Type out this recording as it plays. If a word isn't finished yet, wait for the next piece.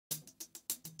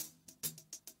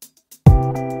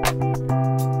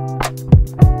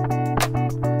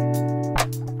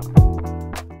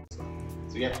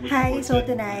Okay, so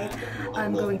tonight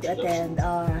I'm going to attend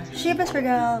Chivas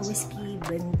Regal Whisky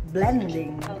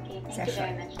Blending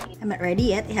session. I'm not ready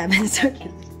yet. I haven't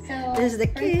started. So, this is the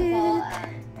first of all,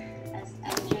 as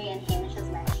MJ and Hamish has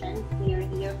mentioned,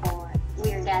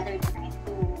 we're gathered tonight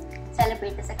to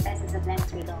celebrate the successes of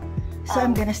Chivas Regal. So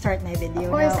I'm gonna start my video. Of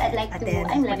course, now, I'd like to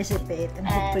attend, participate, and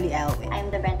hopefully I'll win.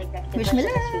 I'm the brand executive Wish of me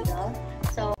Chivas luck. Regal.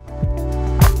 So.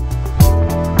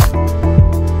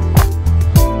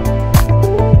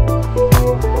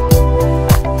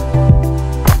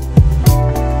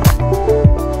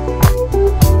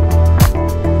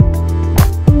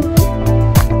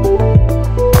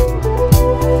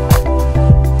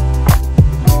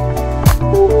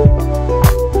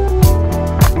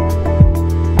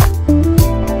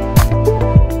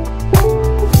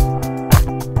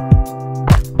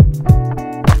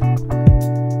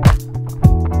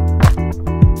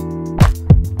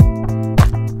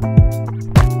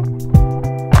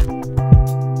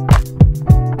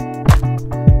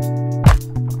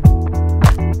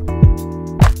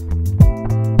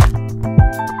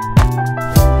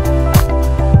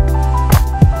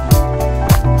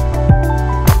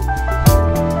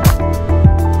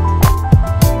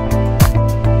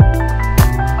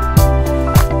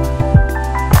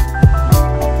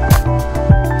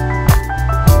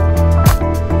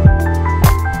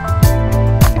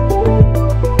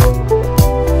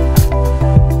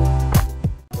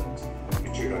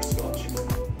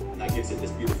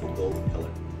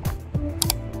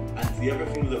 The other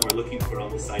thing that we're looking for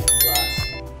on the side of the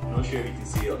glass, I'm not sure if you can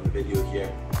see it on the video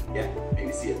here, yeah,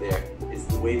 maybe see it there, is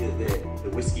the way that the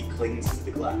whiskey clings to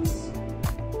the glass.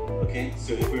 Okay,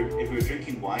 so if we're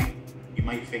drinking wine, you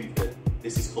might think that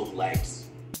this is called legs.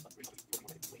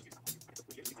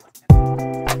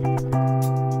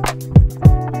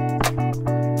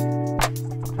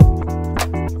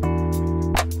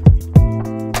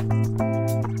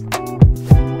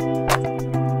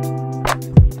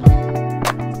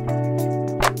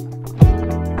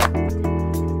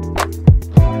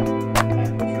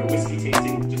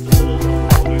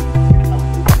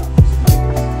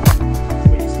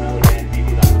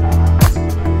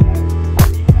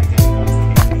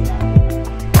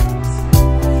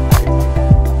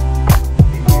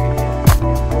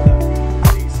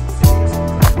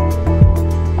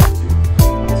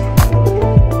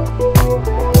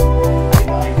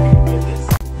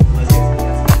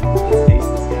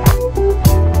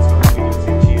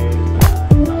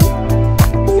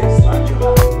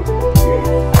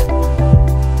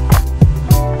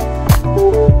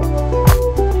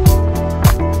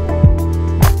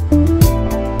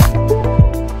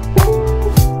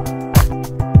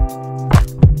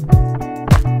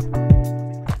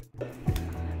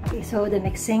 So the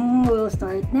mixing will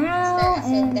start now,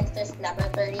 and Dexter's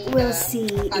laboratory. we'll see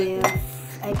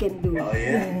if I can do it. Oh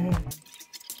yeah.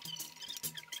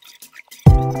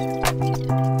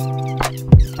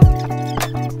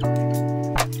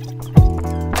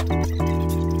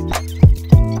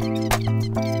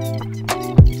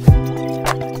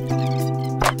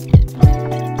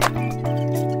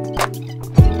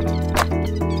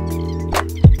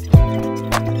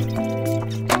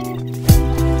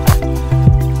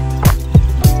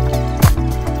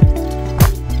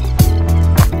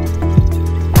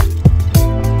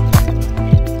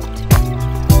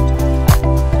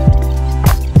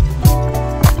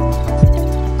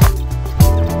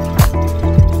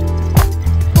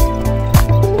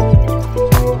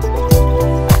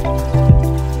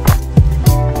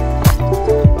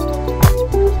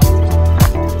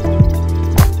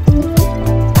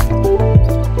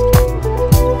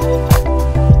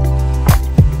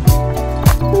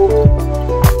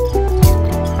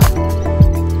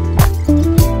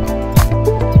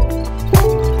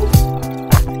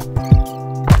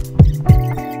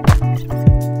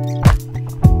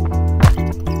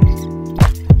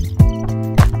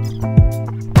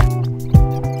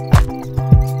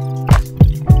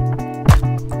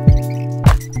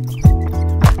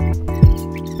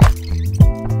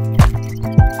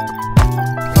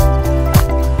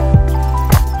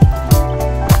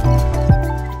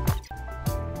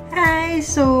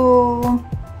 So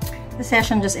the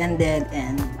session just ended,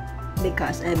 and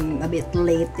because I'm a bit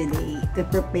late today to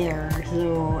prepare,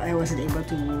 so I wasn't able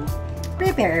to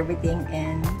prepare everything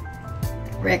and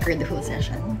record the whole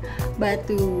session. But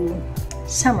to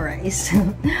summarize,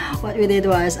 what we did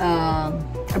was a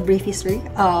brief history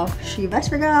of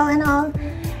Chivas Regal and all,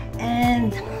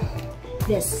 and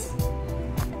this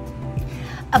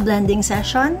a blending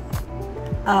session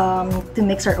to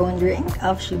mix our own drink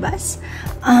of Chivas.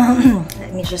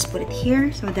 Let me just put it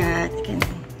here so that I can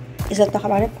talk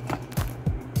about it.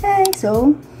 Okay,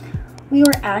 so we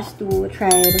were asked to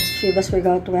try the Chivas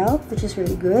Regal 12, which is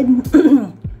really good.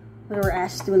 We were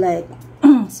asked to like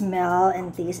smell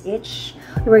and taste each.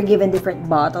 We were given different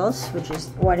bottles, which is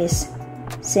one is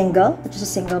single, which is a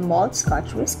single malt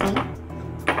Scotch whiskey.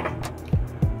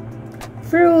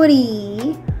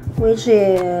 Fruity, which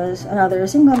is another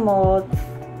single malt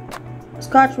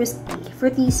Scotch whiskey,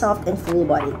 fruity, soft, and full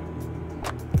body.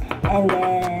 And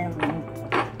then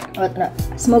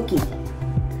smoky,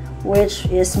 which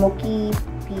is smoky,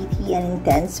 peaty, and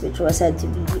intense, which was said to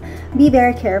be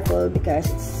very careful because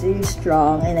it's really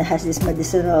strong and it has this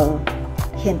medicinal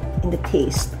hint in the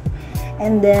taste.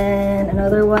 And then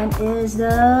another one is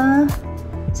the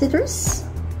citrus,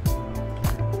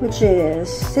 which is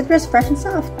citrus, fresh and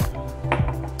soft.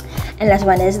 And last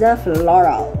one is the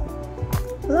floral,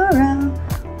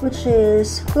 which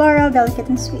is floral, delicate,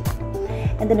 and sweet.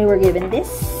 And then we were given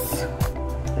this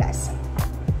glass.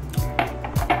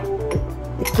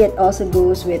 The kit also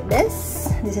goes with this.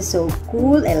 This is so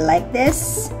cool. I like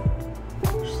this.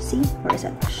 See, where is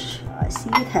that? See,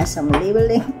 it has some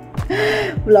labeling.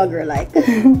 Vlogger like.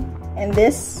 And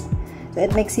this, so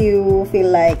it makes you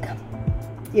feel like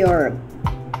you're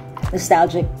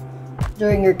nostalgic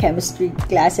during your chemistry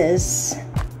classes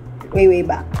way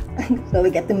back. So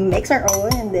we get to mix our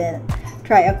own and then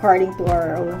try according to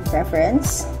our own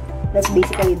preference. That's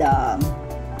basically the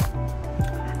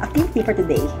activity for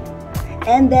today.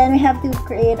 And then we have to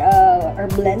create our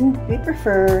blend we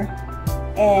prefer,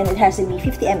 and it has to be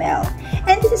 50 ml.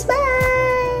 And this is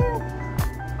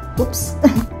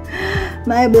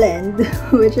my blend,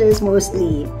 which is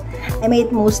I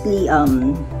made mostly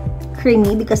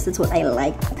creamy because that's what I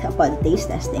liked about the taste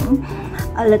testing.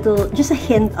 Just a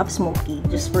hint of smoky,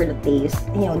 just for the taste,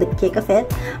 you know, the kick of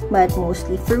it, but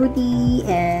mostly fruity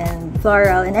and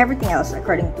floral and everything else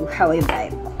according to how I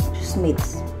vibe. Just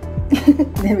mix.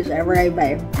 Then whichever I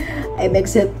vibe, I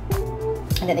mix it,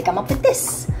 and then I come up with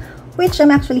this, which I'm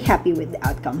actually happy with the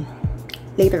outcome.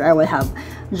 Later I will have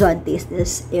John taste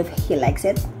this if he likes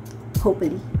it.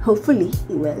 Hopefully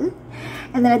he will.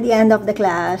 And then at the end of the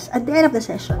class, at the end of the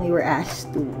session, we were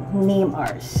asked to name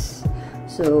ours.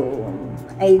 So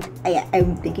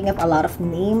I'm thinking of a lot of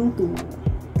name to,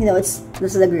 you know, this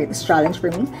is the greatest challenge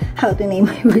for me, how to name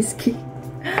my whiskey.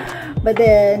 But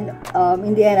then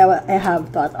in the end, I have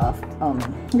thought of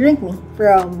Drink Me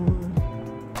from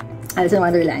Alice in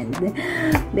Wonderland,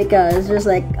 because just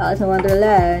like Alice in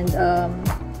Wonderland,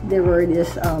 there were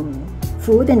this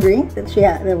food and drink that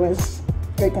there was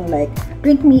written like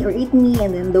drink me or eat me,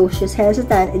 and then though she's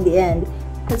hesitant, in the end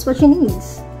that's what she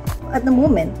needs at the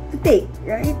moment to take,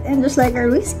 right? And just like our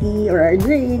whiskey or our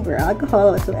drink or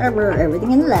alcohol whatsoever, or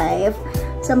everything in life,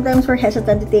 sometimes we're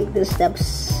hesitant to take the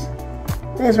steps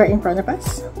that is right in front of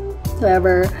us.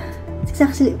 However, it's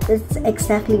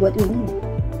exactly what we need.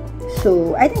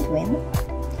 So I didn't win,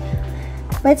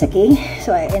 but it's okay.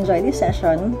 So I enjoyed this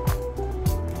session.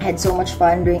 I had so much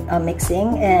fun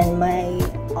mixing, and my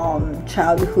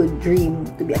childhood dream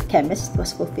to be a chemist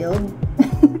was fulfilled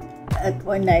at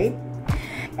one night.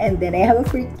 And then I have a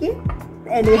free kit,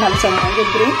 and we have some other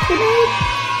drink tonight.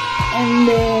 And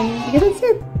then that's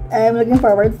it. I'm looking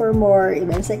forward for more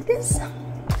events like this.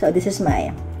 So this is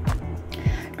my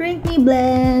Drink Me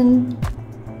blend.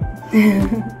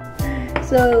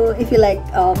 So if you like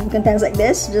contents like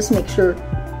this, just make sure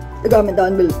to comment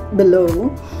down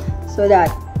below so that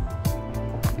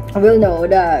we'll know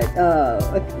that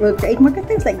we'll create more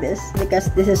contents like this,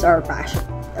 because this is our passion.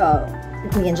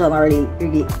 Me and John are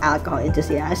really alcohol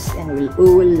enthusiasts, and we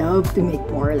will love to make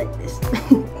more like this.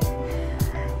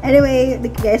 Anyway,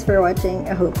 thank you guys for watching.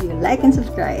 I hope you like and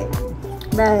subscribe.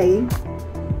 Bye!